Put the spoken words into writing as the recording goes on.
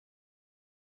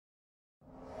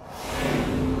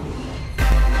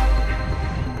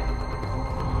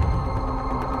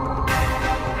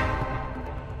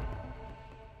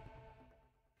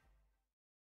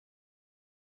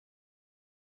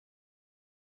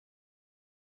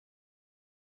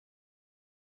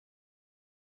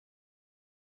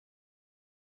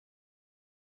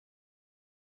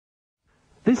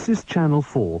This is Channel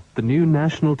 4, the new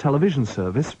national television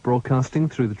service broadcasting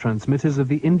through the transmitters of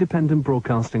the Independent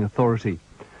Broadcasting Authority.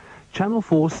 Channel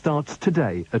 4 starts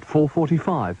today at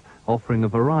 4:45, offering a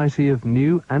variety of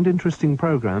new and interesting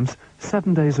programs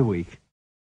 7 days a week.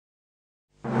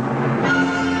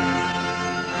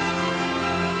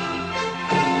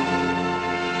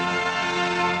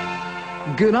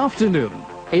 Good afternoon.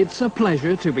 It's a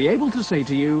pleasure to be able to say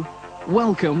to you,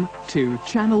 welcome to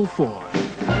Channel 4.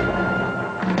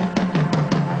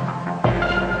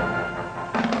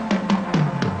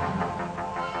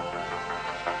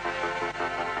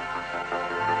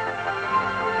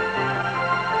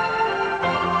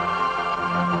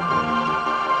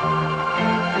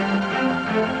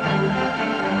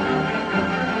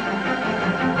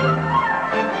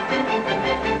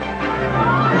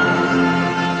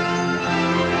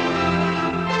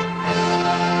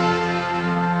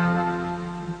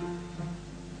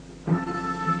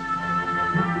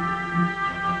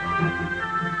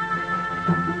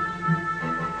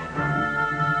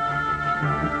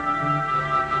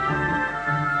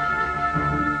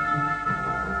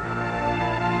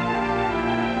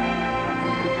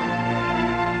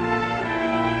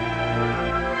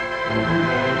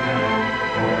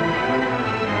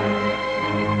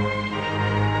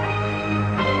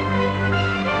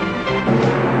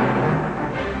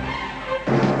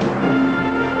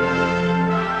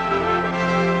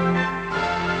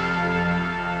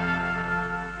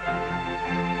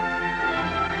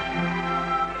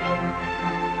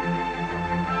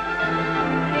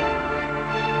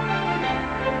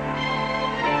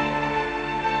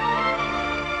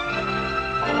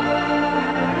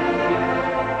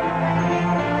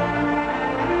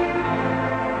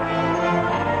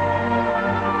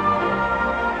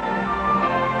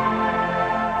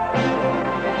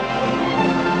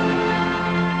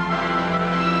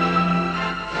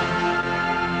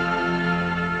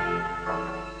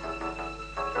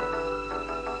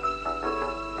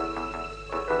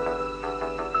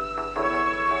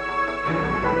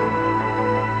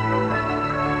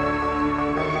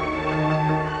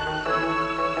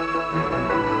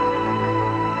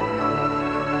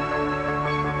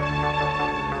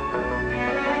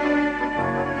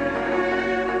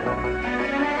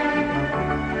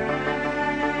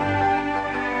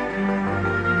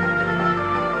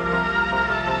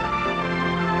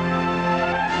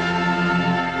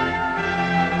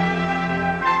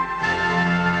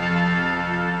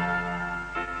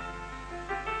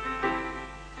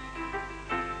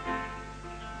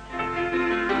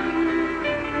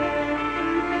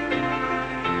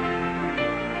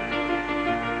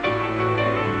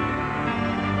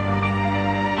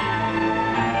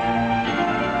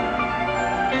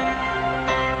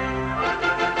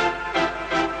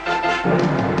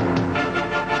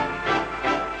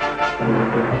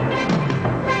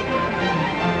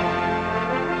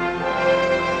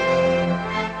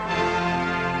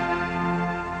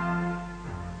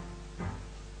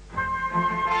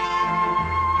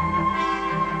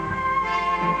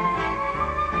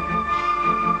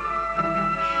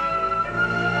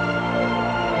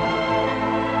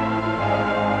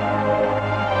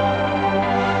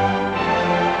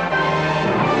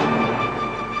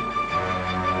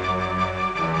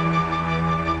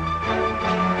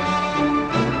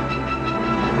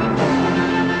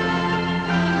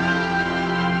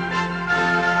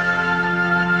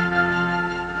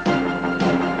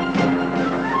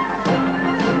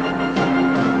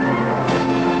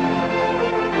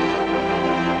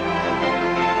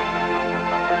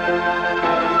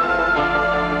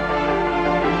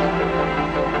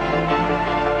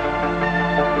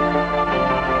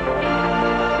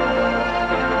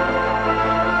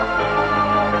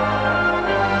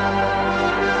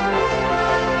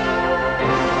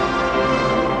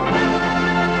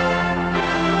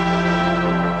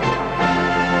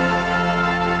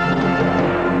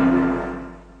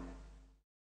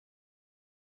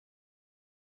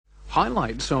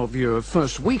 Highlights of your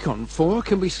first week on 4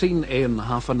 can be seen in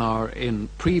half an hour in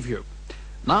preview.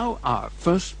 Now our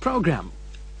first program,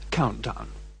 Countdown.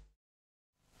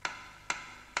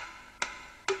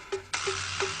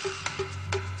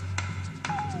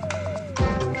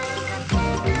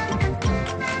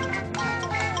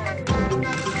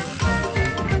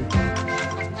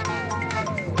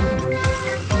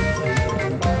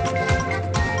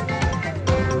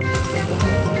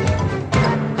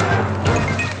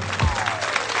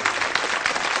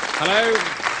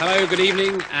 Hello, good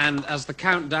evening, and as the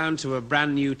countdown to a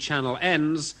brand new channel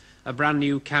ends, a brand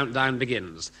new countdown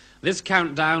begins. This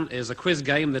countdown is a quiz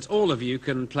game that all of you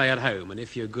can play at home, and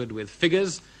if you're good with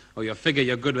figures, or you figure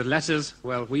you're good with letters,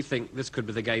 well, we think this could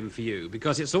be the game for you,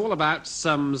 because it's all about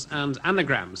sums and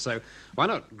anagrams. So why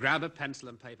not grab a pencil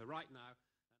and paper right now?